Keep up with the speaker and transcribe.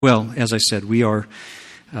Well, as I said, we are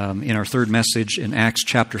in our third message in Acts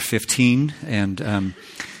chapter 15, and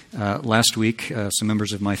last week some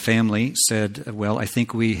members of my family said, well, I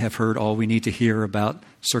think we have heard all we need to hear about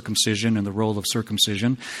circumcision and the role of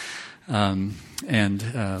circumcision. And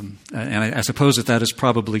I suppose that is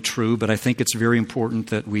probably true, but I think it's very important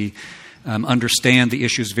that we understand the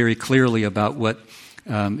issues very clearly about what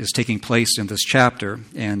is taking place in this chapter.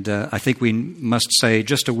 And I think we must say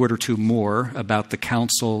just a word or two more about the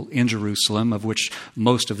council in Jerusalem, of which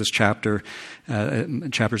most of this chapter's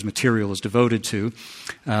material is devoted to.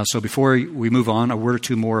 So before we move on, a word or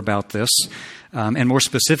two more about this, and more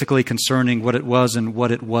specifically concerning what it was and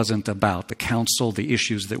what it wasn't about, the council, the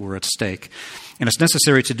issues that were at stake. And it's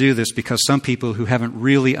necessary to do this because some people who haven't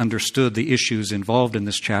really understood the issues involved in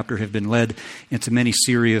this chapter have been led into many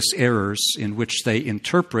serious errors in which they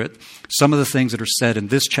interpret some of the things that are said in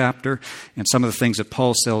this chapter and some of the things that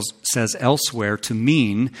Paul says elsewhere to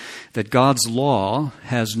mean that God's law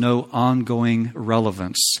has no ongoing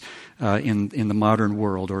relevance in the modern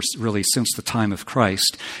world, or really since the time of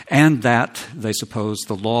Christ, and that, they suppose,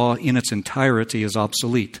 the law in its entirety is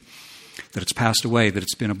obsolete, that it's passed away, that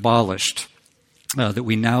it's been abolished. That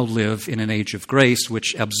we now live in an age of grace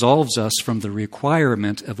which absolves us from the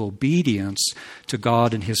requirement of obedience to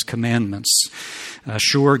God and His commandments.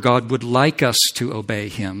 Sure, God would like us to obey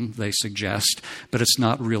Him, they suggest, but it's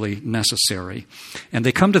not really necessary. And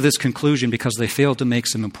they come to this conclusion because they fail to make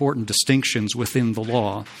some important distinctions within the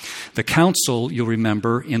law. The council, you'll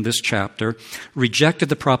remember, in this chapter, rejected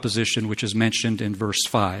the proposition which is mentioned in verse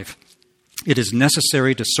 5. It is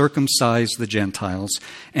necessary to circumcise the Gentiles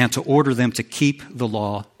and to order them to keep the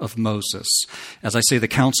law of Moses. As I say, the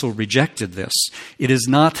council rejected this. It is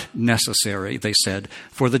not necessary, they said,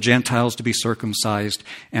 for the Gentiles to be circumcised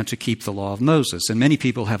and to keep the law of Moses. And many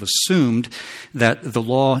people have assumed that the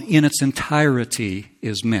law in its entirety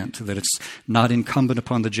is meant, that it's not incumbent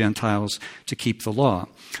upon the Gentiles to keep the law.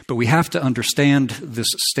 But we have to understand this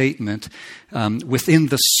statement within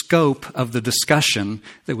the scope of the discussion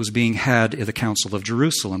that was being had at the Council of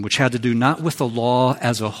Jerusalem, which had to do not with the law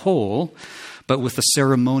as a whole, but with the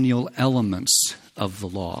ceremonial elements of the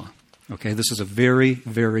law. Okay, this is a very,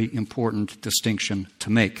 very important distinction to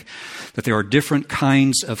make, that there are different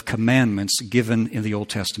kinds of commandments given in the Old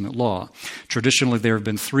Testament law. Traditionally, there have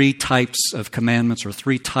been three types of commandments or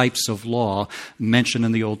three types of law mentioned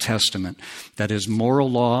in the Old Testament. That is moral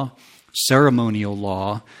law, ceremonial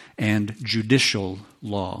law, and judicial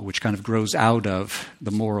law, which kind of grows out of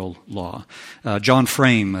the moral law. John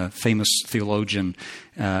Frame, a famous theologian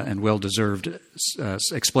and well-deserved,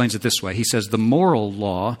 explains it this way. He says, the moral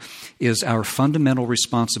law is our fundamental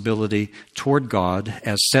responsibility toward God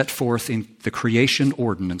as set forth in the creation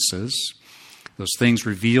ordinances, those things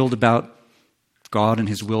revealed about God and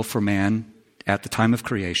His will for man at the time of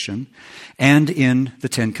creation, and in the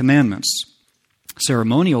Ten Commandments.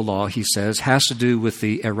 Ceremonial law, he says, has to do with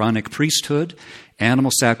the Aaronic priesthood,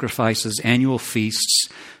 animal sacrifices, annual feasts,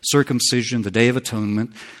 circumcision, the Day of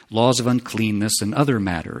Atonement, laws of uncleanness, and other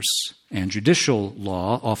matters. And judicial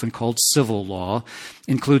law, often called civil law,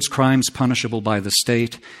 includes crimes punishable by the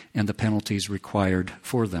state and the penalties required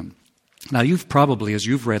for them. Now, you've probably, as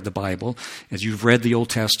you've read the Bible, as you've read the Old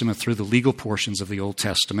Testament through the legal portions of the Old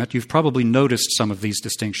Testament, you've probably noticed some of these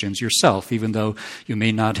distinctions yourself. Even though you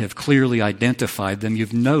may not have clearly identified them,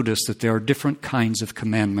 you've noticed that there are different kinds of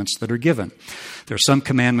commandments that are given. There are some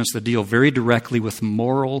commandments that deal very directly with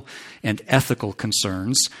moral and ethical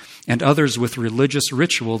concerns, and others with religious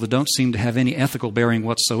ritual that don't seem to have any ethical bearing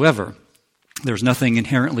whatsoever. There's nothing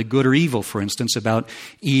inherently good or evil, for instance, about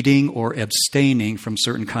eating or abstaining from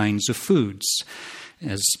certain kinds of foods.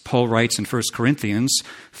 As Paul writes in 1 Corinthians,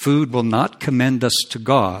 food will not commend us to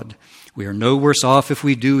God. We are no worse off if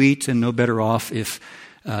we do eat and no better off if,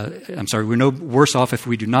 we're no worse off if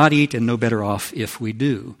we do not eat and no better off if we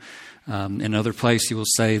do. In another place, he will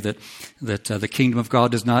say that the kingdom of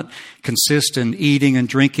God does not consist in eating and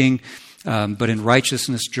drinking, but in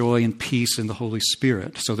righteousness, joy, and peace in the Holy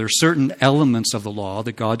Spirit. So there are certain elements of the law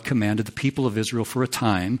that God commanded the people of Israel for a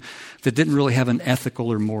time that didn't really have an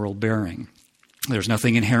ethical or moral bearing. There's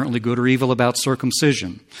nothing inherently good or evil about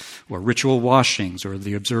circumcision or ritual washings or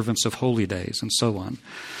the observance of holy days and so on.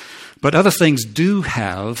 But other things do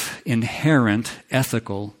have inherent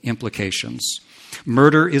ethical implications.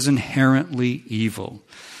 Murder is inherently evil.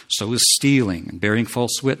 So is stealing and bearing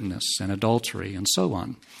false witness and adultery and so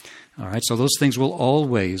on. All right, so those things will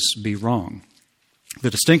always be wrong. The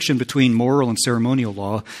distinction between moral and ceremonial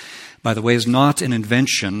law, by the way, is not an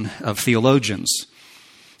invention of theologians.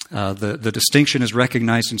 The distinction is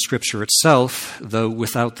recognized in Scripture itself, though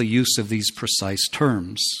without the use of these precise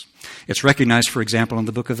terms. It's recognized, for example, in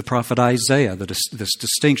the book of the prophet Isaiah, this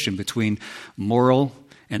distinction between moral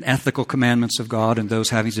and ethical commandments of God and those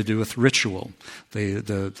having to do with ritual,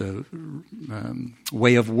 the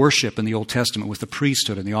way of worship in the Old Testament with the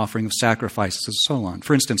priesthood and the offering of sacrifices and so on.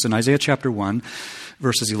 For instance, in Isaiah chapter 1,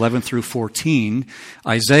 verses 11 through 14,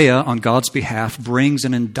 Isaiah, on God's behalf, brings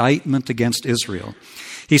an indictment against Israel.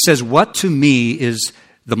 He says, "What to me is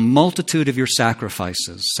the multitude of your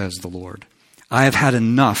sacrifices, says the Lord. I have had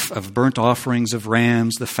enough of burnt offerings of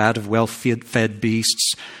rams, the fat of well-fed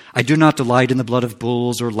beasts. I do not delight in the blood of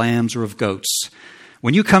bulls or lambs or of goats.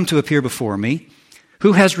 When you come to appear before me,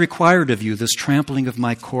 who has required of you this trampling of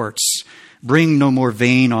my courts? Bring no more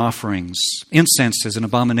vain offerings. Incense is an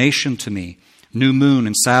abomination to me. New moon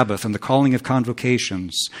and Sabbath and the calling of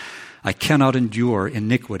convocations. I cannot endure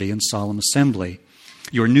iniquity and solemn assembly.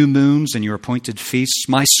 Your new moons and your appointed feasts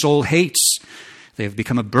my soul hates. They have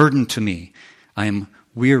become a burden to me. I am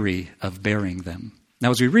weary of bearing them."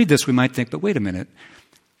 Now, as we read this, we might think, but wait a minute.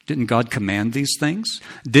 Didn't God command these things?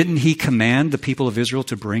 Didn't he command the people of Israel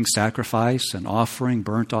to bring sacrifice and offering,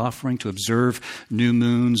 burnt offering, to observe new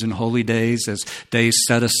moons and holy days as days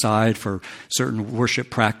set aside for certain worship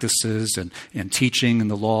practices and teaching and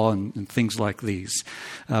the law and things like these?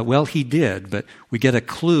 Well, he did, but we get a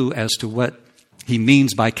clue as to what he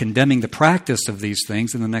means by condemning the practice of these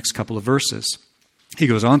things in the next couple of verses. He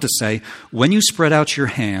goes on to say, "When you spread out your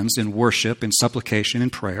hands in worship, in supplication, in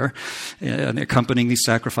prayer, accompanying these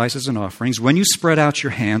sacrifices and offerings, when you spread out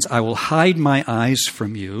your hands, I will hide my eyes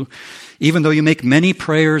from you. Even though you make many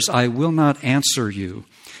prayers, I will not answer you.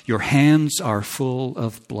 Your hands are full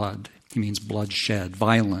of blood." He means bloodshed,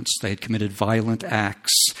 violence. They had committed violent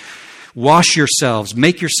acts. "Wash yourselves,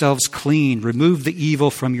 make yourselves clean, remove the evil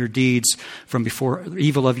from your deeds,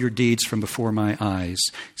 evil of your deeds from before my eyes.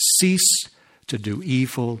 Cease to do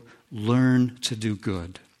evil, learn to do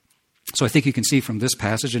good." So I think you can see from this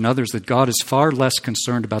passage and others that God is far less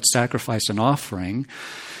concerned about sacrifice and offering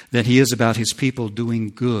than he is about his people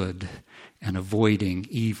doing good and avoiding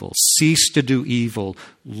evil. Cease to do evil,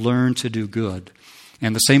 learn to do good.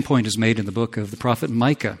 And the same point is made in the book of the prophet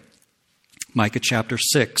Micah. Micah chapter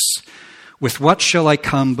 6. "With what shall I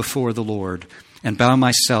come before the Lord and bow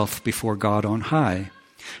myself before God on high?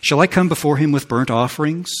 Shall I come before him with burnt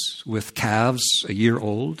offerings, with calves a year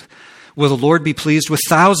old? Will the Lord be pleased with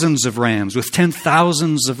thousands of rams, with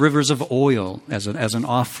 10,000s of rivers of oil as an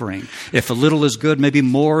offering? If a little is good, maybe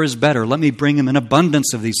more is better. Let me bring him an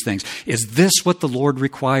abundance of these things. Is this what the Lord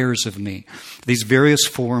requires of me?" These various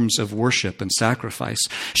forms of worship and sacrifice.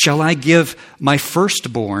 "Shall I give my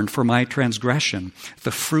firstborn for my transgression,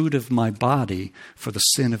 the fruit of my body for the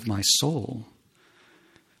sin of my soul?"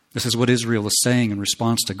 This is what Israel is saying in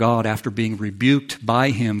response to God after being rebuked by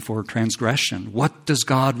him for transgression. What does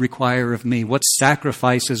God require of me? What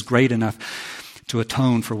sacrifice is great enough to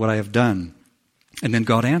atone for what I have done? And then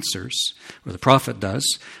God answers, or the prophet does,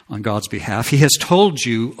 on God's behalf. "He has told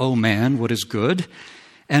you, O man, what is good.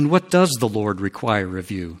 And what does the Lord require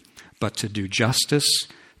of you? But to do justice,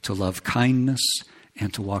 to love kindness,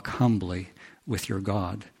 and to walk humbly with your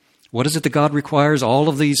God." What is it that God requires? All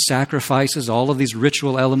of these sacrifices, all of these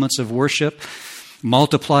ritual elements of worship,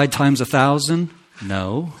 multiplied times 1,000?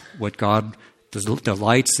 No. What God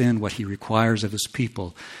delights in, what he requires of his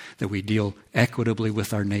people, that we deal equitably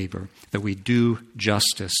with our neighbor, that we do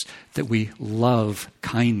justice, that we love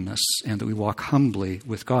kindness, and that we walk humbly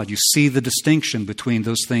with God. You see the distinction between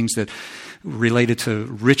those things that related to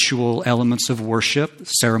ritual elements of worship,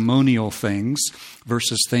 ceremonial things,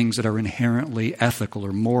 versus things that are inherently ethical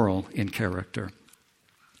or moral in character.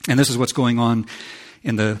 And this is what's going on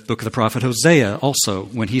in the book of the prophet Hosea also,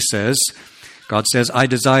 when he says, God says, "I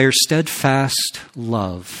desire steadfast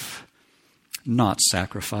love, not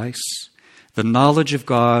sacrifice, the knowledge of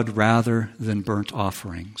God rather than burnt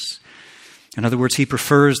offerings." In other words, he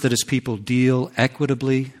prefers that his people deal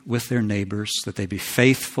equitably with their neighbors, that they be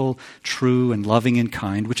faithful, true, and loving and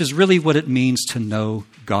kind, which is really what it means to know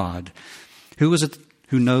God. Who is it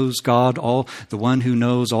who knows God? The one who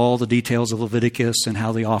knows all the details of Leviticus and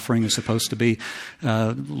how the offering is supposed to be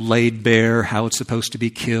laid bare, how it's supposed to be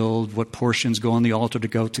killed, what portions go on the altar to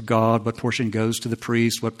go to God, what portion goes to the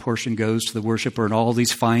priest, what portion goes to the worshiper, and all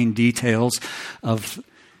these fine details of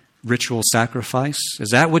ritual sacrifice. Is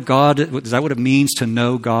that what it means to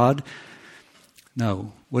know God?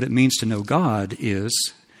 No. What it means to know God is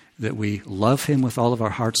that we love him with all of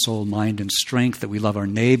our heart, soul, mind, and strength, that we love our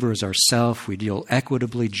neighbor as ourselves, we deal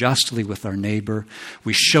equitably, justly with our neighbor,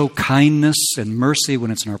 we show kindness and mercy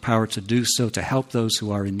when it's in our power to do so, to help those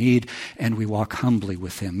who are in need, and we walk humbly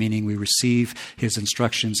with him, meaning we receive his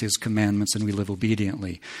instructions, his commandments, and we live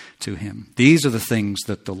obediently to him. These are the things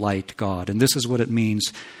that delight God, and this is what it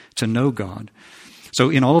means to know God.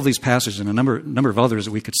 So in all of these passages and a number of others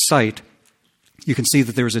that we could cite, you can see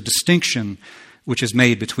that there is a distinction which is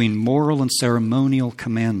made between moral and ceremonial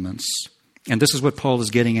commandments. And this is what Paul is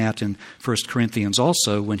getting at in 1 Corinthians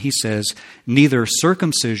also when he says, neither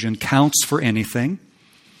circumcision counts for anything,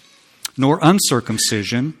 nor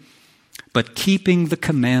uncircumcision, but keeping the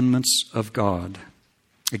commandments of God.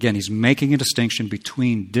 Again, he's making a distinction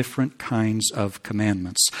between different kinds of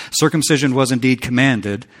commandments. Circumcision was indeed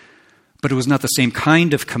commanded, but it was not the same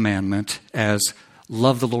kind of commandment as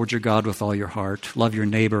love the Lord your God with all your heart, love your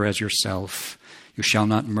neighbor as yourself. You shall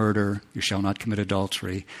not murder. You shall not commit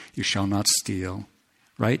adultery. You shall not steal.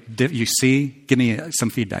 Right? You see? Give me some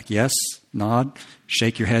feedback. Yes? Nod?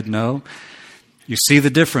 Shake your head? No? You see the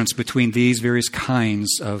difference between these various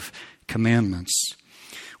kinds of commandments.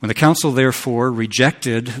 When the council, therefore,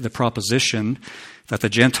 rejected the proposition that the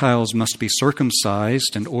Gentiles must be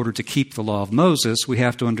circumcised in order to keep the law of Moses, we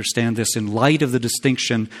have to understand this in light of the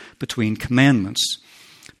distinction between commandments,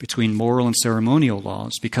 between moral and ceremonial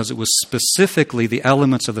laws, because it was specifically the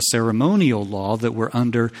elements of the ceremonial law that were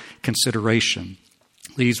under consideration.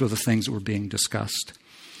 These were the things that were being discussed.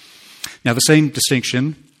 Now, the same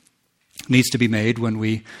distinction needs to be made when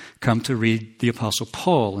we come to read the Apostle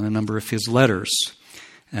Paul in a number of his letters,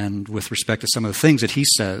 and with respect to some of the things that he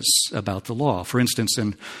says about the law. For instance,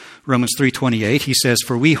 in Romans 3:28, he says,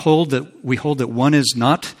 "For we hold that one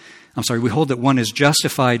is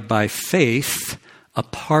justified by faith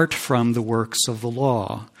apart from the works of the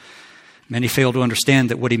law." Many fail to understand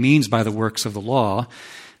that what he means by the works of the law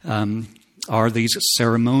are these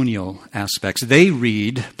ceremonial aspects. They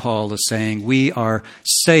read Paul as saying, we are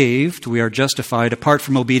saved, we are justified apart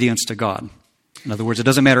from obedience to God. In other words, it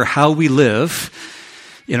doesn't matter how we live,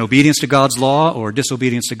 in obedience to God's law or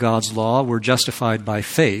disobedience to God's law, we're justified by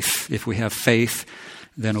faith. If we have faith,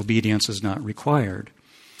 then obedience is not required.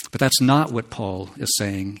 But that's not what Paul is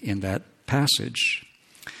saying in that passage.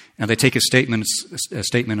 And they take a statement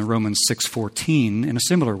in Romans 6:14 in a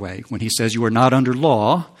similar way when he says, you are not under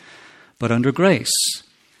law, but under grace.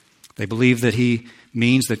 They believe that he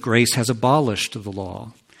means that grace has abolished the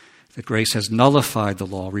law, that grace has nullified the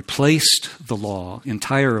law, replaced the law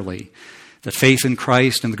entirely, that faith in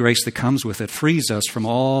Christ and the grace that comes with it frees us from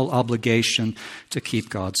all obligation to keep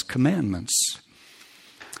God's commandments.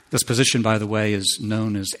 This position, by the way, is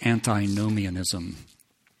known as antinomianism.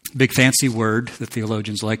 Big fancy word that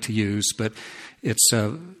theologians like to use, but it's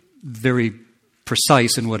very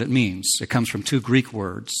precise in what it means. It comes from two Greek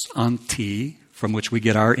words, anti, from which we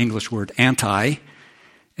get our English word anti.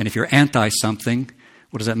 And if you're anti something,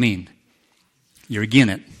 what does that mean? You're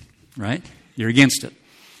against it, right? You're against it.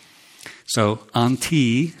 So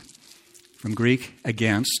anti, from Greek,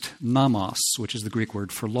 against, nomos, which is the Greek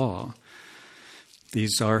word for law.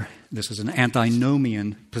 This is an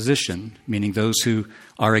antinomian position, meaning those who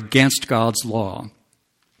are against God's law.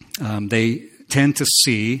 They tend to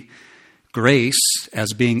see grace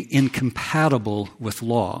as being incompatible with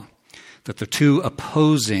law, that they're two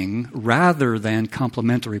opposing rather than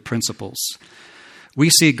complementary principles. We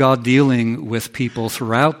see God dealing with people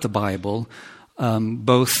throughout the Bible,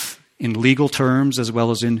 both in legal terms as well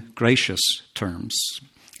as in gracious terms.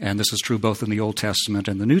 And this is true both in the Old Testament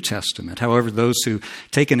and the New Testament. However, those who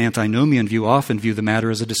take an antinomian view often view the matter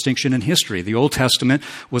as a distinction in history. The Old Testament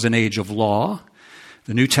was an age of law.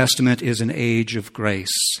 The New Testament is an age of grace.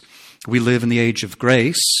 We live in the age of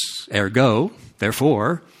grace, ergo,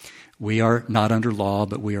 therefore, we are not under law,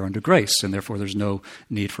 but we are under grace, and therefore there's no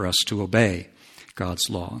need for us to obey God's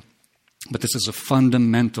law. But this is a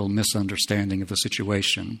fundamental misunderstanding of the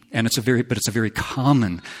situation, and it's a very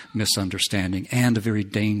common misunderstanding and a very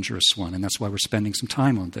dangerous one, and that's why we're spending some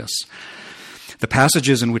time on this. The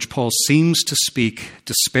passages in which Paul seems to speak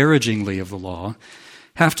disparagingly of the law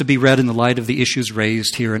have to be read in the light of the issues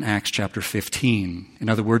raised here in Acts chapter 15. In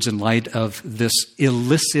other words, in light of this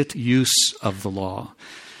illicit use of the law,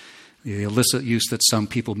 the illicit use that some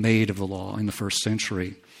people made of the law in the first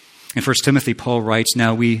century. In 1 Timothy, Paul writes,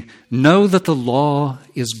 now we know that the law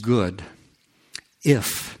is good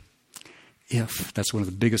if, that's one of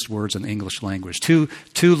the biggest words in the English language. Two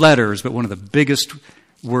letters, but one of the biggest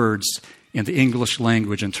words in the English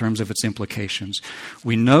language in terms of its implications.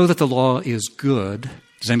 We know that the law is good.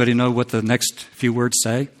 Does anybody know what the next few words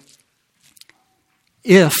say?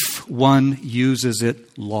 if one uses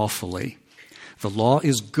it lawfully. The law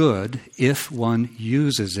is good if one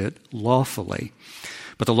uses it lawfully.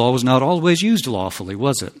 But the law was not always used lawfully,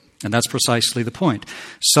 was it? And that's precisely the point.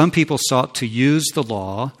 Some people sought to use the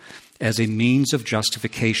law as a means of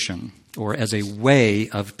justification or as a way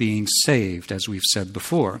of being saved, as we've said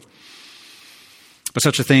before. But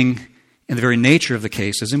such a thing, in the very nature of the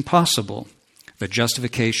case, is impossible. That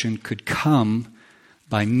justification could come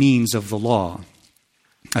by means of the law.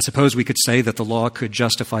 I suppose we could say that the law could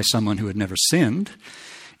justify someone who had never sinned,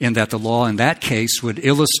 in that the law in that case would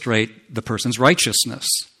illustrate the person's righteousness.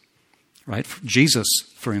 Right? Jesus,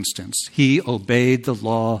 for instance, he obeyed the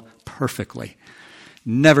law perfectly,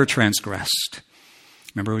 never transgressed.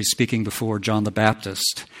 Remember, he's speaking before John the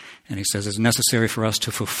Baptist, and he says it's necessary for us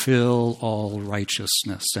to fulfill all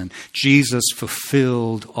righteousness. And Jesus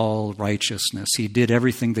fulfilled all righteousness. He did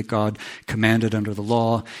everything that God commanded under the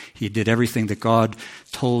law. He did everything that God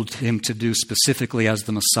told him to do specifically as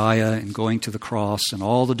the Messiah in going to the cross, and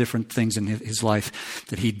all the different things in his life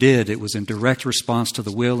that he did. It was in direct response to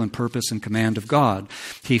the will and purpose and command of God.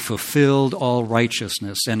 He fulfilled all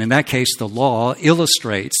righteousness. And in that case, the law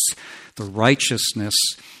illustrates the righteousness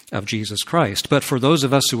of Jesus Christ. But for those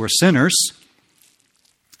of us who are sinners,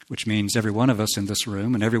 which means every one of us in this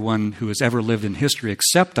room and everyone who has ever lived in history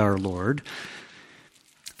except our Lord,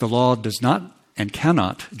 the law does not and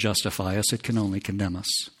cannot justify us. It can only condemn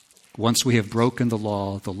us. Once we have broken the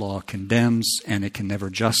law condemns, and it can never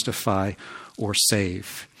justify or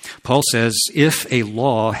save. Paul says, if a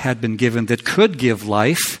law had been given that could give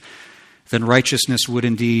life, then righteousness would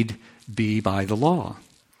indeed be by the law.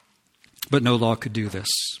 But no law could do this.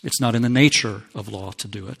 It's not in the nature of law to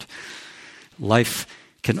do it. Life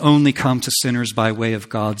can only come to sinners by way of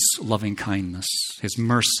God's loving kindness, His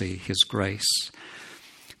mercy, His grace.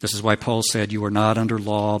 This is why Paul said, you are not under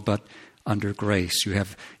law, but under grace.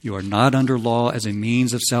 You are not under law as a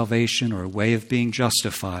means of salvation or a way of being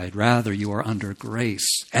justified. Rather, you are under grace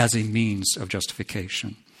as a means of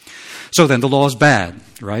justification. So then the law is bad,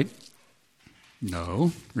 right?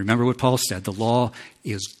 No. Remember what Paul said. The law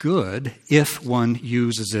is good if one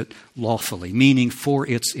uses it lawfully, meaning for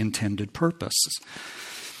its intended purposes.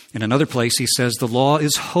 In another place, he says the law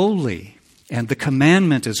is holy, and the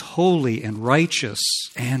commandment is holy and righteous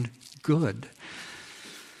and good.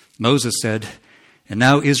 Moses said, and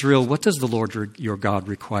now, Israel, what does the Lord your God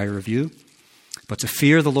require of you? But to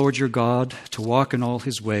fear the Lord your God, to walk in all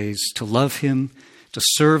his ways, to love him, to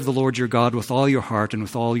serve the Lord your God with all your heart and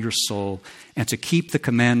with all your soul, and to keep the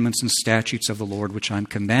commandments and statutes of the Lord, which I'm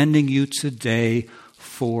commanding you today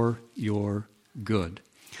for your good.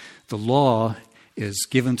 The law is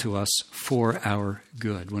given to us for our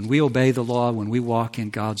good. When we obey the law, when we walk in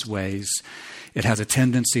God's ways, it has a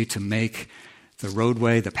tendency to make the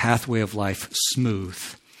roadway, the pathway of life smooth,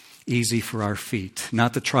 easy for our feet.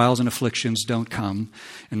 Not that trials and afflictions don't come,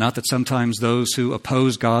 and not that sometimes those who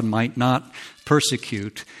oppose God might not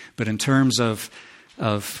persecute, but in terms of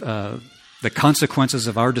the consequences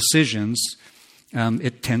of our decisions,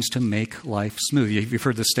 it tends to make life smooth. You've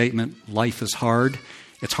heard the statement, life is hard.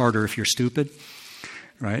 It's harder if you're stupid,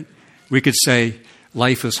 right? We could say,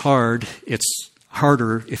 life is hard. It's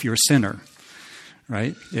harder if you're a sinner,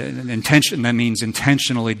 right? That means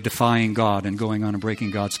intentionally defying God and going on and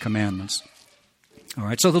breaking God's commandments. All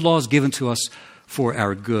right, so the law is given to us for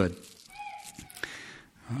our good.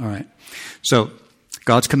 All right, so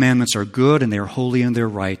God's commandments are good and they are holy and they're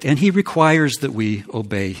right, and He requires that we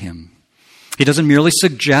obey Him. He doesn't merely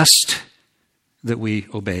suggest that we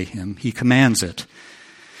obey Him, He commands it.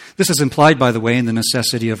 This is implied, by the way, in the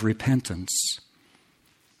necessity of repentance.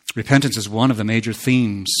 Repentance is one of the major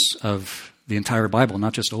themes of the entire Bible,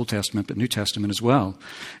 not just Old Testament, but New Testament as well.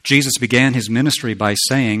 Jesus began His ministry by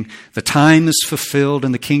saying, the time is fulfilled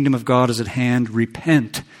and the kingdom of God is at hand.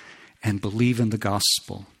 Repent and believe in the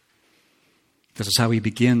gospel. This is how He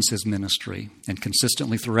begins His ministry. And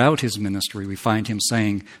consistently throughout His ministry, we find Him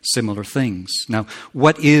saying similar things. Now,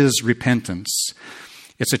 what is repentance?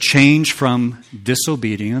 It's a change from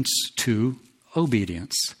disobedience to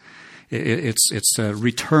obedience. It's a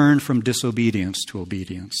return from disobedience to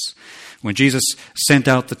obedience. When Jesus sent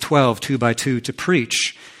out the 12, 2 by 2, to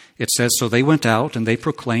preach, it says, so they went out and they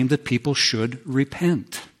proclaimed that people should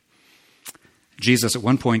repent. Jesus at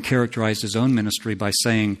one point characterized His own ministry by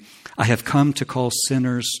saying, I have come to call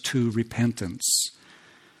sinners to repentance.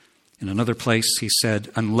 In another place, He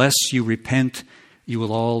said, unless you repent, you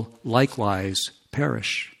will all likewise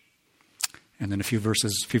perish. And then a few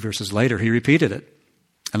verses later, He repeated it.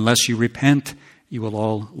 Unless you repent, you will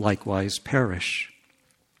all likewise perish.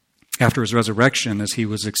 After his resurrection, as he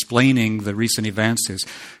was explaining the recent events, his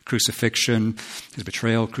crucifixion, his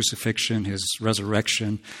betrayal, crucifixion, his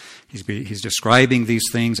resurrection, he's describing these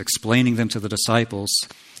things, explaining them to the disciples.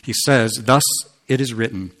 He says, "Thus it is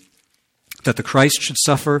written, that the Christ should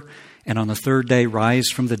suffer and on the third day rise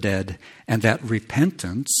from the dead, and that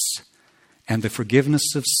repentance and the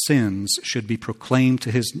forgiveness of sins should be proclaimed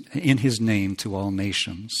in his name to all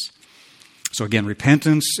nations." So again,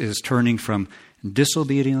 repentance is turning from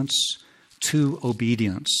disobedience to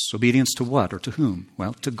obedience. Obedience to what or to whom?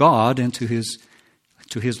 Well, to God and to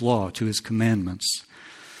his law, to his commandments.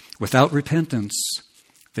 Without repentance,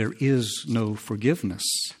 there is no forgiveness.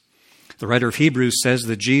 The writer of Hebrews says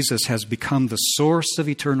that Jesus has become the source of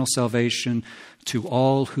eternal salvation to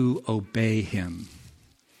all who obey him.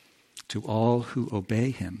 To all who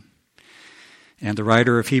obey him. And the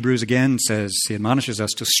writer of Hebrews again says, he admonishes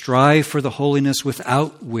us to strive for the holiness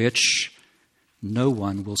without which no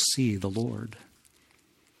one will see the Lord.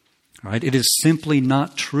 All right? It is simply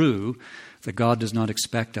not true that God does not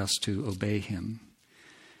expect us to obey him.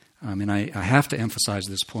 And I have to emphasize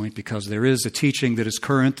this point because there is a teaching that is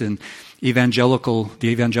current in the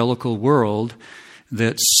evangelical world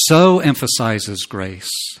that so emphasizes grace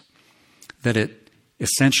that it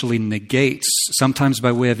essentially negates, sometimes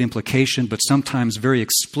by way of implication, but sometimes very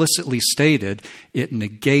explicitly stated, it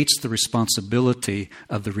negates the responsibility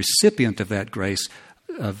of the recipient of that grace,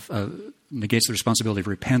 negates the responsibility of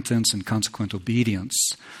repentance and consequent obedience.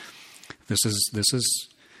 This is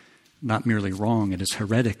not merely wrong, it is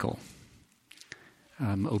heretical.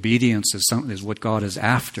 Obedience is what God is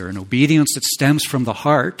after, and obedience that stems from the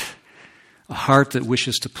heart, a heart that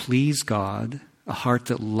wishes to please God, a heart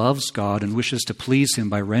that loves God and wishes to please him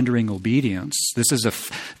by rendering obedience. This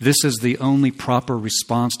is the only proper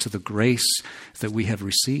response to the grace that we have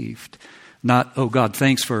received. Not, "Oh God,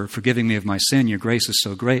 thanks for forgiving me of my sin. Your grace is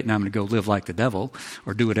so great. Now I'm going to go live like the devil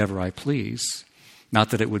or do whatever I please." Not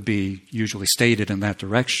that it would be usually stated in that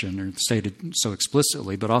direction or stated so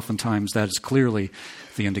explicitly, but oftentimes that is clearly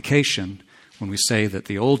the indication when we say that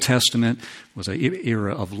the Old Testament was an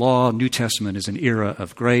era of law, New Testament is an era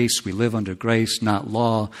of grace. We live under grace, not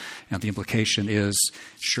law. And the implication is,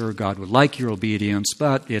 sure, God would like your obedience,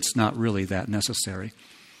 but it's not really that necessary.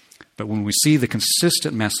 But when we see the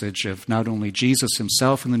consistent message of not only Jesus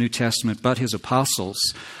himself in the New Testament, but his apostles,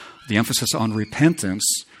 the emphasis on repentance,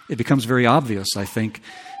 it becomes very obvious, I think,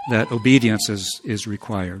 that obedience is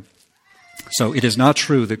required. So it is not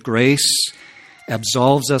true that grace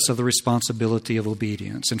absolves us of the responsibility of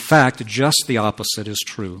obedience. In fact, just the opposite is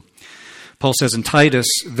true. Paul says in Titus,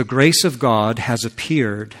 "The grace of God has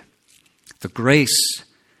appeared. The grace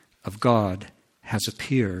of God has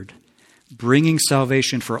appeared, bringing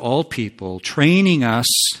salvation for all people, training us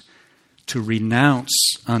to renounce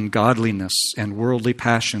ungodliness and worldly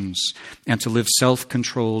passions, and to live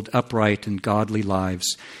self-controlled, upright, and godly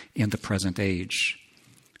lives in the present age."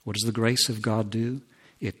 What does the grace of God do?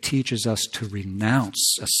 It teaches us to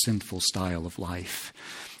renounce a sinful style of life.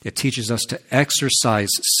 It teaches us to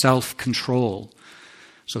exercise self-control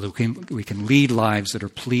so that we can lead lives that are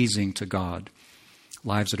pleasing to God,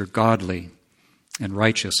 lives that are godly and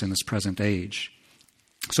righteous in this present age.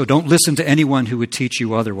 So don't listen to anyone who would teach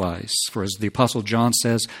you otherwise. For as the Apostle John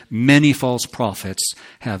says, many false prophets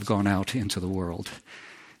have gone out into the world,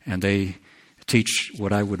 and they teach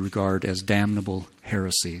what I would regard as damnable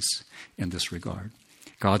heresies in this regard.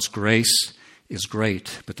 God's grace is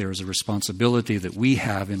great, but there is a responsibility that we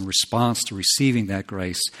have in response to receiving that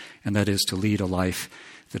grace, and that is to lead a life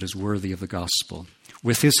that is worthy of the gospel.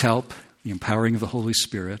 With his help, the empowering of the Holy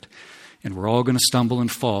Spirit, and we're all going to stumble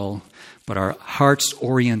and fall, but our heart's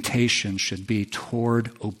orientation should be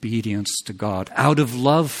toward obedience to God, out of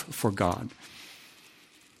love for God.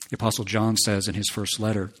 The Apostle John says in his first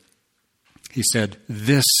letter, he said,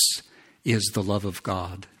 "This is the love of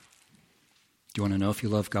God." Do you want to know if you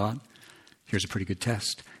love God? Here's a pretty good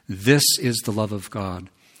test. This is the love of God,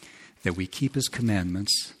 that we keep his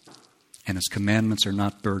commandments, and his commandments are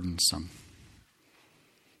not burdensome.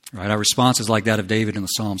 Right? Our response is like that of David in the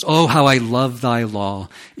Psalms. "Oh, how I love thy law.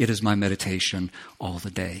 It is my meditation all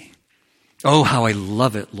the day." Oh, how I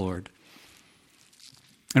love it, Lord.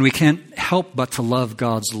 And we can't help but to love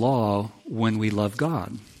God's law when we love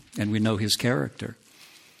God and we know his character.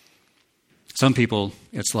 Some people,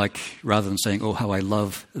 it's like, rather than saying, "Oh, how I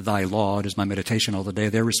love thy law, it is my meditation all the day,"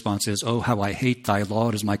 their response is, "Oh, how I hate thy law,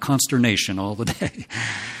 it is my consternation all the day."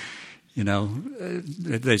 You know,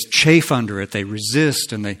 they chafe under it, they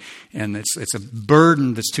resist, and it's a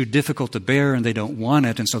burden that's too difficult to bear, and they don't want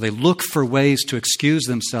it, and so they look for ways to excuse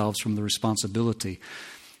themselves from the responsibility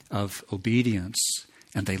of obedience,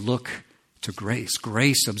 and they look to grace.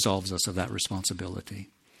 Grace absolves us of that responsibility.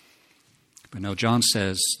 But no, John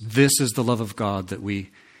says, this is the love of God, that we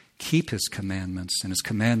keep his commandments, and his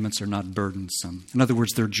commandments are not burdensome. In other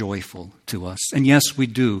words, they're joyful to us. And yes, we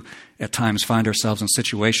do at times find ourselves in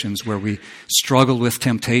situations where we struggle with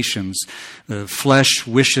temptations. The flesh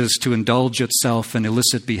wishes to indulge itself in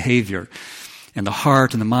illicit behavior. And the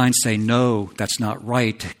heart and the mind say, no, that's not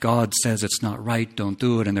right. God says it's not right. Don't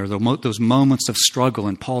do it. And there are those moments of struggle.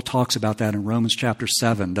 And Paul talks about that in Romans chapter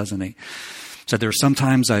 7, doesn't he? So there are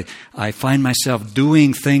sometimes I find myself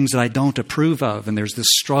doing things that I don't approve of. And there's this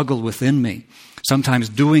struggle within me. Sometimes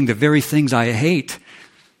doing the very things I hate.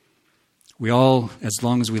 We all, as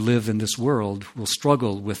long as we live in this world, will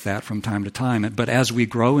struggle with that from time to time. But as we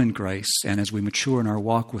grow in grace and as we mature in our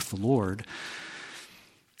walk with the Lord,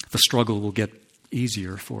 the struggle will get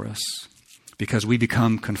easier for us because we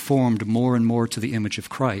become conformed more and more to the image of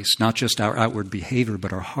Christ, not just our outward behavior,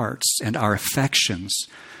 but our hearts and our affections.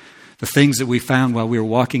 The things that we found while we were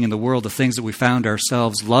walking in the world, the things that we found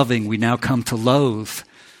ourselves loving, we now come to loathe.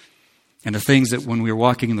 And the things that when we were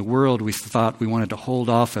walking in the world, we thought we wanted to hold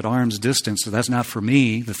off at arm's distance, so that's not for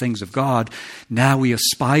me, the things of God, now we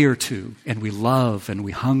aspire to, and we love, and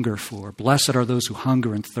we hunger for. Blessed are those who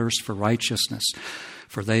hunger and thirst for righteousness,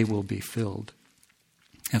 for they will be filled.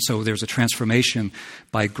 And so there's a transformation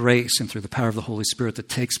by grace and through the power of the Holy Spirit that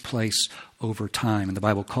takes place over time. And the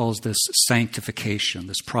Bible calls this sanctification,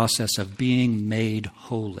 this process of being made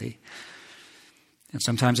holy. And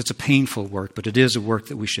sometimes it's a painful work, but it is a work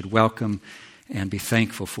that we should welcome and be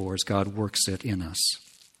thankful for as God works it in us.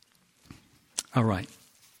 All right,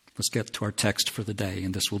 let's get to our text for the day,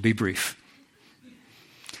 and this will be brief.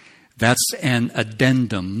 That's an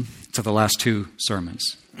addendum to the last two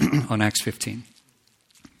sermons on Acts 15.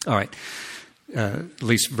 All right, at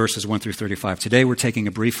least verses 1 through 35. Today we're taking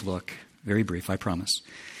a brief look, very brief, I promise,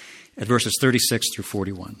 at verses 36 through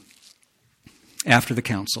 41. After the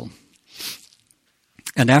council.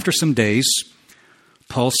 And after some days,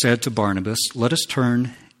 Paul said to Barnabas, let us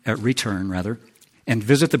return, and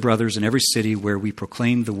visit the brothers in every city where we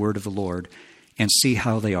proclaim the word of the Lord, and see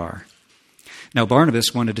how they are. Now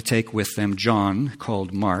Barnabas wanted to take with them John,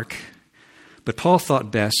 called Mark, but Paul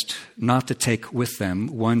thought best not to take with them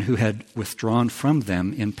one who had withdrawn from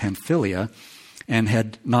them in Pamphylia and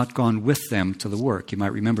had not gone with them to the work. You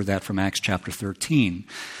might remember that from Acts chapter 13.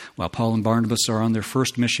 While Paul and Barnabas are on their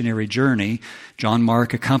first missionary journey, John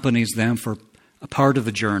Mark accompanies them for a part of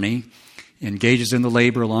the journey, engages in the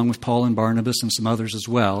labor along with Paul and Barnabas and some others as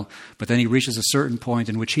well, but then he reaches a certain point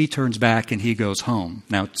in which he turns back and he goes home.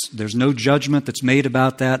 Now, there's no judgment that's made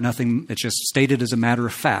about that, nothing, it's just stated as a matter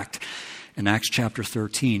of fact. In Acts chapter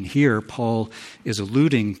 13, here Paul is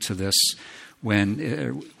alluding to this when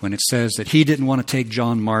it says that he didn't want to take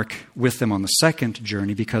John Mark with them on the second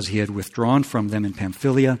journey because he had withdrawn from them in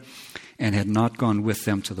Pamphylia and had not gone with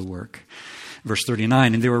them to the work. Verse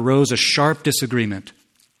 39, and there arose a sharp disagreement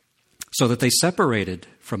so that they separated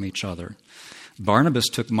from each other. Barnabas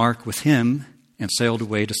took Mark with him and sailed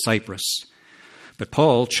away to Cyprus. But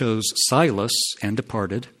Paul chose Silas and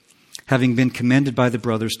departed, having been commended by the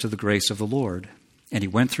brothers to the grace of the Lord. And he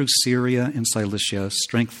went through Syria and Cilicia,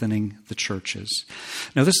 strengthening the churches.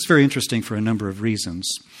 Now, this is very interesting for a number of reasons.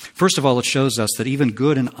 First of all, it shows us that even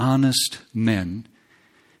good and honest men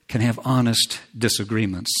can have honest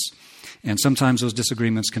disagreements. And sometimes those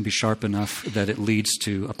disagreements can be sharp enough that it leads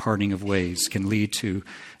to a parting of ways, can lead to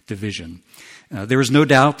division. There is no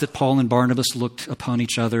doubt that Paul and Barnabas looked upon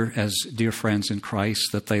each other as dear friends in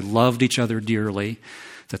Christ, that they loved each other dearly,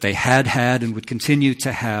 that they had and would continue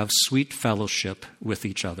to have sweet fellowship with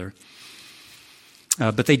each other.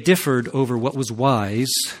 But they differed over what was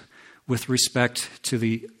wise with respect to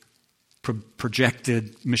the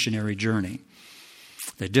projected missionary journey.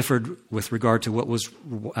 They differed with regard to what was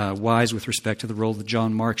wise with respect to the role that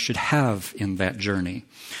John Mark should have in that journey.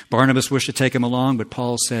 Barnabas wished to take him along, but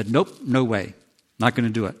Paul said, nope, no way, not going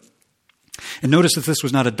to do it. And notice that this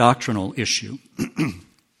was not a doctrinal issue.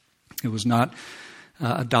 It was not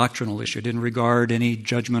a doctrinal issue. It didn't regard any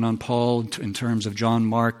judgment on Paul in terms of John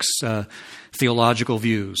Mark's theological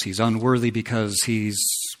views. He's unworthy because he's,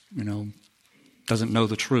 doesn't know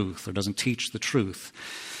the truth or doesn't teach the truth.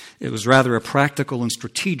 It was rather a practical and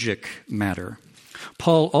strategic matter.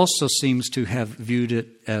 Paul also seems to have viewed it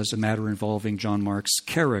as a matter involving John Mark's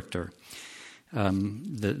character.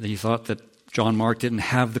 He thought that John Mark didn't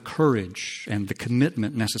have the courage and the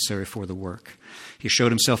commitment necessary for the work. He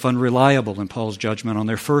showed himself unreliable in Paul's judgment on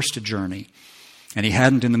their first journey. And he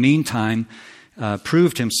hadn't, in the meantime,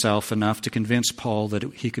 proved himself enough to convince Paul that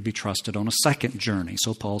he could be trusted on a second journey.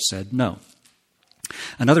 So Paul said no.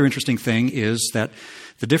 Another interesting thing is that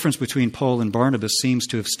the difference between Paul and Barnabas seems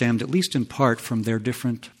to have stemmed, at least in part, from their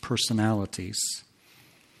different personalities.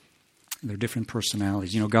 Their different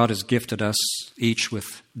personalities. God has gifted us each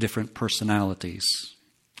with different personalities.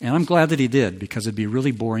 And I'm glad that he did, because it'd be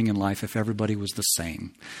really boring in life if everybody was the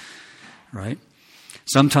same. Right?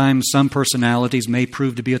 Sometimes some personalities may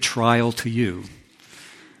prove to be a trial to you.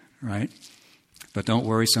 Right? But don't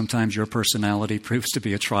worry, sometimes your personality proves to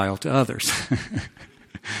be a trial to others.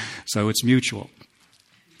 So it's mutual.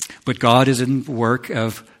 But God is in the work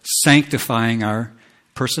of sanctifying our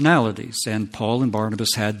personalities, and Paul and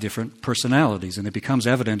Barnabas had different personalities, and it becomes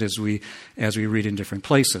evident as we read in different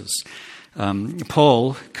places.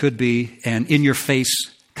 Paul could be an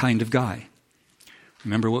in-your-face kind of guy.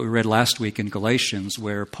 Remember what we read last week in Galatians,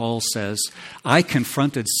 where Paul says, I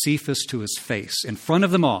confronted Cephas to his face, in front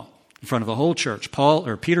of them all, in front of the whole church.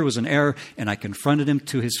 Peter was in error, and I confronted him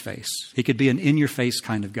to his face. He could be an in-your-face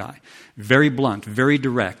kind of guy. Very blunt, very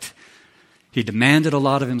direct. He demanded a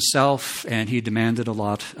lot of himself, and he demanded a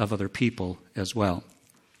lot of other people as well.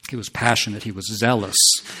 He was passionate. He was zealous.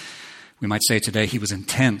 We might say today he was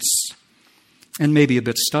intense, and maybe a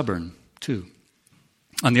bit stubborn too.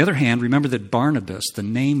 On the other hand, remember that Barnabas, the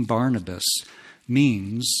name Barnabas,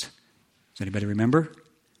 means, does anybody remember?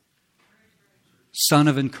 Son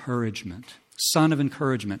of encouragement. Son of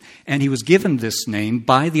encouragement. And he was given this name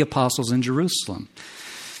by the apostles in Jerusalem.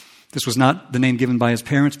 This was not the name given by his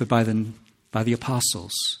parents, but by the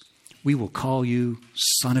apostles. We will call you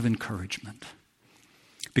son of encouragement.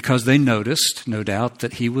 Because they noticed, no doubt,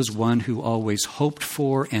 that he was one who always hoped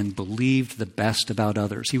for and believed the best about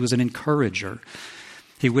others. He was an encourager.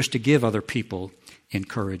 He wished to give other people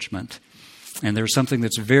encouragement. And there's something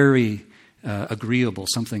that's very agreeable,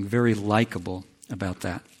 something very likable about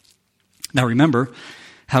that. Now remember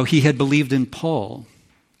how he had believed in Paul.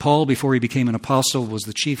 Paul, before he became an apostle, was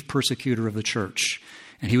the chief persecutor of the church.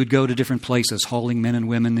 And he would go to different places, hauling men and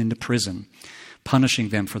women into prison, punishing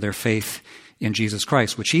them for their faith in Jesus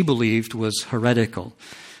Christ, which he believed was heretical,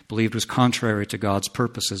 believed was contrary to God's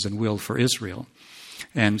purposes and will for Israel.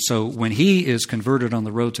 And so when he is converted on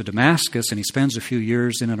the road to Damascus, and he spends a few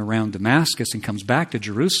years in and around Damascus and comes back to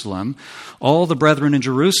Jerusalem, all the brethren in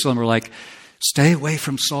Jerusalem are like, stay away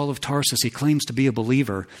from Saul of Tarsus. He claims to be a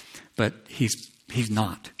believer, but he's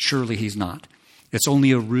not. Surely he's not. It's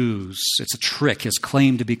only a ruse. It's a trick. His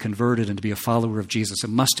claim to be converted and to be a follower of Jesus, it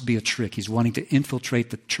must be a trick. He's wanting to infiltrate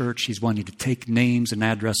the church. He's wanting to take names and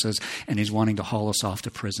addresses, and he's wanting to haul us off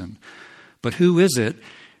to prison. But who is it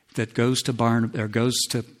that goes to Paul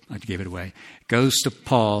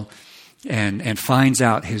and finds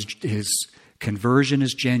out his conversion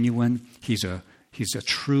is genuine? He's a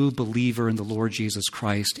true believer in the Lord Jesus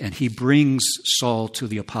Christ, and he brings Saul to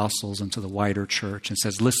the apostles and to the wider church and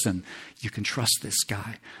says, listen, you can trust this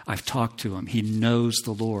guy. I've talked to him. He knows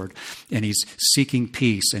the Lord, and he's seeking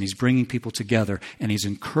peace, and he's bringing people together, and he's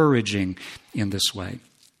encouraging in this way.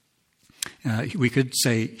 We could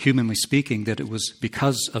say, humanly speaking, that it was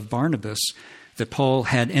because of Barnabas that Paul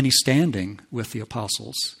had any standing with the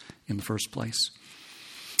apostles in the first place.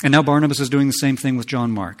 And now Barnabas is doing the same thing with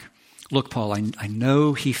John Mark. Look, Paul, I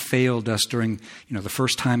know he failed us during the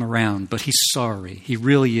first time around, but he's sorry. He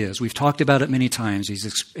really is. We've talked about it many times. He's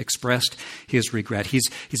expressed his regret.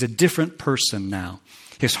 He's a different person now.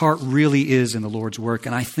 His heart really is in the Lord's work,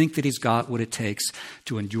 and I think that he's got what it takes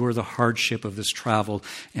to endure the hardship of this travel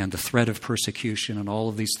and the threat of persecution and all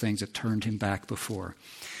of these things that turned him back before.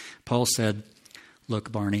 Paul said,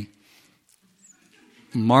 look, Barney,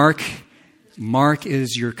 Mark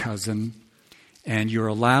is your cousin, and you're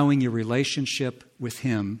allowing your relationship with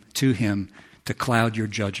him, to cloud your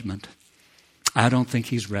judgment. I don't think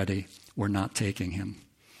he's ready. We're not taking him.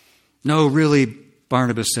 No, really,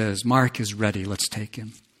 Barnabas says, Mark is ready. Let's take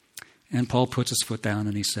him. And Paul puts his foot down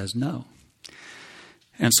and he says, no.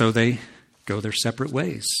 And so they go their separate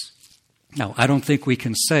ways. Now, I don't think we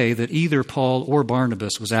can say that either Paul or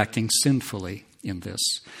Barnabas was acting sinfully in this.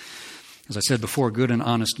 As I said before, good and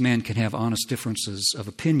honest men can have honest differences of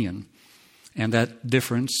opinion. And that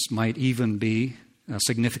difference might even be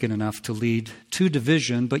significant enough to lead to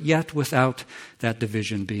division, but yet without that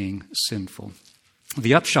division being sinful.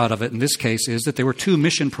 The upshot of it in this case is that there were two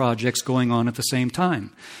mission projects going on at the same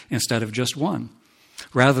time instead of just one.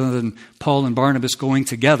 Rather than Paul and Barnabas going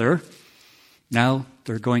together, now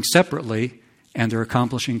they're going separately and they're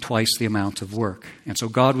accomplishing twice the amount of work. And so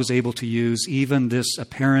God was able to use even this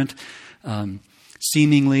apparent,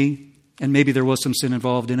 seemingly, and maybe there was some sin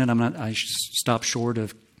involved in it. I stop short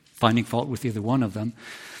of finding fault with either one of them.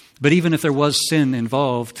 But even if there was sin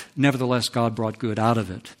involved, nevertheless, God brought good out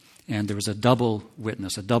of it. And there was a double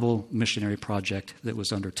witness, a double missionary project that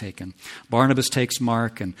was undertaken. Barnabas takes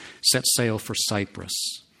Mark and sets sail for Cyprus.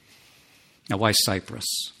 Now, why Cyprus?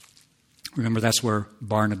 Remember, that's where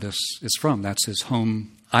Barnabas is from. That's his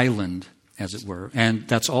home island, as it were. And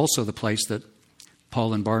that's also the place that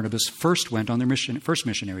Paul and Barnabas first went on their first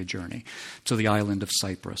missionary journey, to the island of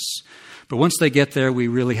Cyprus. But once they get there, we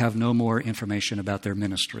really have no more information about their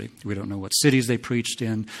ministry. We don't know what cities they preached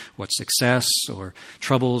in, what success or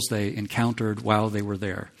troubles they encountered while they were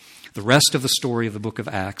there. The rest of the story of the book of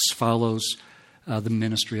Acts follows the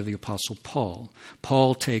ministry of the Apostle Paul.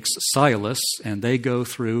 Paul takes Silas, and they go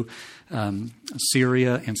through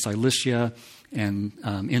Syria and Cilicia and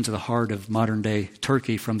into the heart of modern-day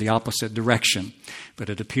Turkey from the opposite direction. But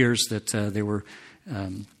it appears that they were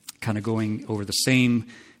kind of going over the same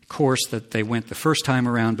course that they went the first time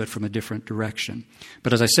around, but from a different direction.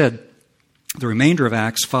 But as I said, the remainder of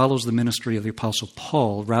Acts follows the ministry of the Apostle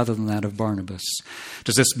Paul rather than that of Barnabas.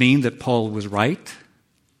 Does this mean that Paul was right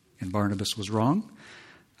and Barnabas was wrong?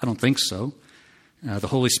 I don't think so. The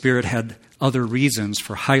Holy Spirit had other reasons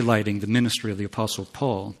for highlighting the ministry of the Apostle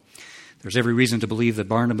Paul. There's every reason to believe that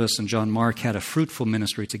Barnabas and John Mark had a fruitful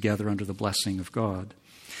ministry together under the blessing of God.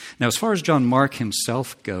 Now, as far as John Mark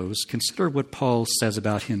himself goes, consider what Paul says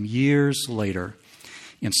about him years later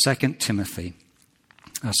in 2 Timothy.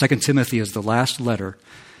 2 Timothy is the last letter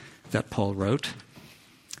that Paul wrote.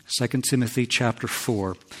 2 Timothy chapter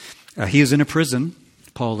 4. He is in a prison,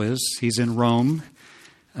 Paul is. He's in Rome.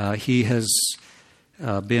 He has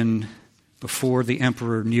been before the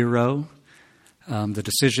Emperor Nero. The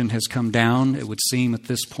decision has come down, it would seem, at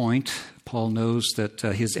this point. Paul knows that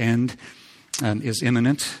his end is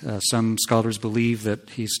imminent. Some scholars believe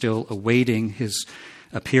that he's still awaiting his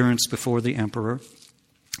appearance before the emperor.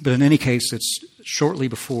 But in any case, it's shortly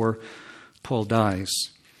before Paul dies.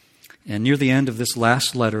 And near the end of this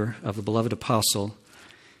last letter of the beloved apostle,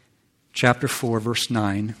 chapter 4, verse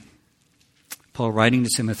 9, Paul writing to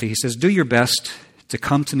Timothy, he says, "Do your best to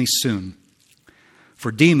come to me soon.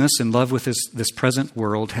 For Demas, in love with this present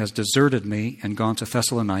world, has deserted me and gone to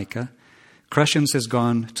Thessalonica. Crescens has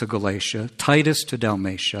gone to Galatia, Titus to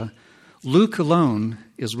Dalmatia. Luke alone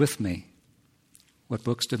is with me." What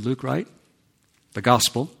books did Luke write? The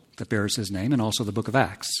Gospel that bears his name, and also the book of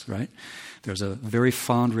Acts, right? There's a very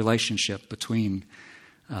fond relationship between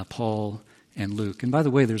Paul and Luke. And by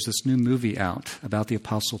the way, there's this new movie out about the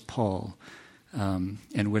Apostle Paul,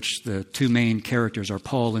 in which the two main characters are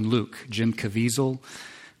Paul and Luke. Jim Caviezel,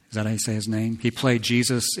 is that how you say his name? He played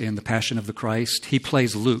Jesus in The Passion of the Christ. He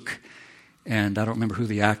plays Luke. And I don't remember who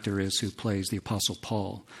the actor is who plays the Apostle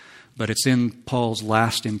Paul. But it's in Paul's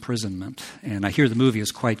last imprisonment. And I hear the movie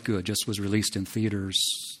is quite good. Just was released in theaters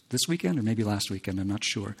this weekend or maybe last weekend. I'm not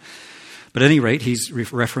sure. But at any rate, he's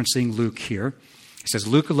referencing Luke here. He says,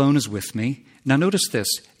 "Luke alone is with me." Now notice this.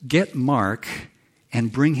 "Get Mark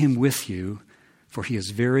and bring him with you, for he is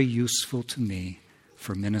very useful to me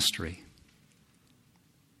for ministry."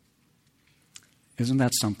 Isn't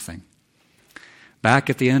that something? Back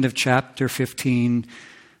at the end of chapter 15,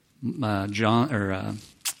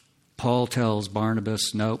 Paul tells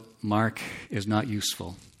Barnabas, "Nope, Mark is not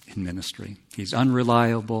useful in ministry. He's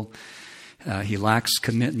unreliable. He lacks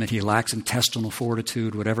commitment. He lacks intestinal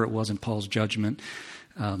fortitude," whatever it was in Paul's judgment.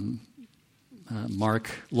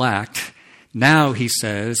 Mark lacked. Now he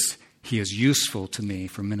says, "He is useful to me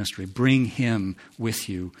for ministry. Bring him with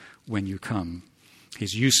you when you come."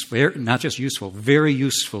 He's useful, not just useful, very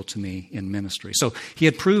useful to me in ministry. So he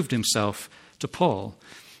had proved himself to Paul,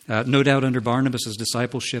 no doubt under Barnabas'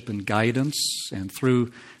 discipleship and guidance, and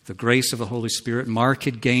through the grace of the Holy Spirit, Mark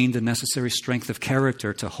had gained the necessary strength of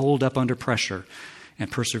character to hold up under pressure and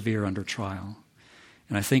persevere under trial.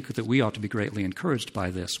 And I think that we ought to be greatly encouraged by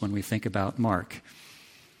this when we think about Mark.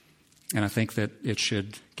 And I think that it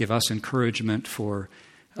should give us encouragement for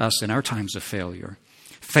us in our times of failure.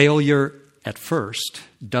 Failure at first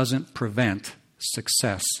doesn't prevent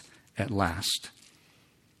success at last.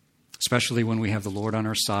 Especially when we have the Lord on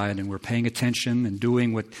our side and we're paying attention and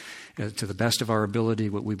doing what, to the best of our ability,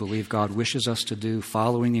 what we believe God wishes us to do,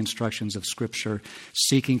 following the instructions of Scripture,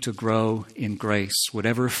 seeking to grow in grace.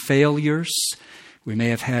 Whatever failures we may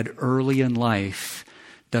have had early in life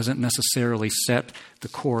doesn't necessarily set the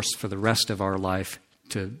course for the rest of our life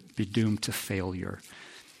to be doomed to failure.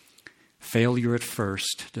 Failure at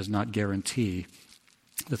first does not guarantee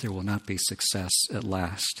that there will not be success at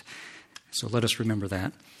last. So let us remember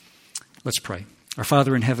that. Let's pray. Our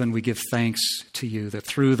Father in heaven, we give thanks to you that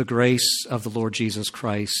through the grace of the Lord Jesus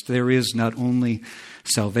Christ, there is not only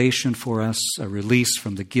salvation for us, a release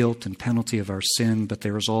from the guilt and penalty of our sin, but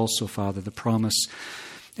there is also, Father, the promise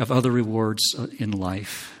of other rewards in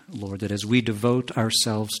life, Lord, that as we devote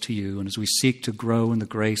ourselves to you and as we seek to grow in the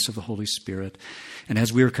grace of the Holy Spirit, and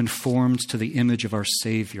as we are conformed to the image of our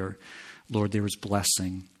Savior, Lord, there is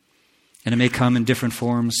blessing. And it may come in different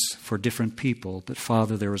forms for different people, but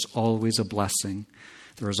Father, there is always a blessing.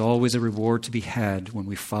 There is always a reward to be had when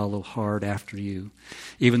we follow hard after you,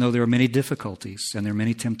 even though there are many difficulties and there are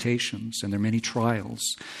many temptations and there are many trials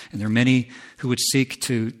and there are many who would seek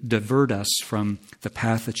to divert us from the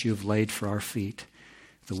path that you have laid for our feet.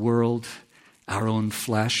 The world, our own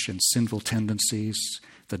flesh and sinful tendencies,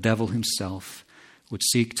 the devil himself would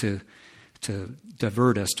seek to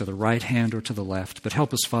divert us to the right hand or to the left. But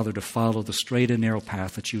help us, Father, to follow the straight and narrow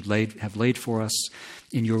path that you have laid for us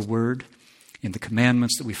in your word, in the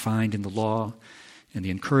commandments that we find in the law, in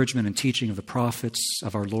the encouragement and teaching of the prophets,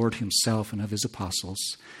 of our Lord himself and of his apostles.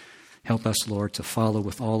 Help us, Lord, to follow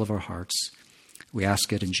with all of our hearts. We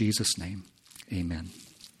ask it in Jesus' name. Amen.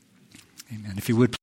 Amen. If you would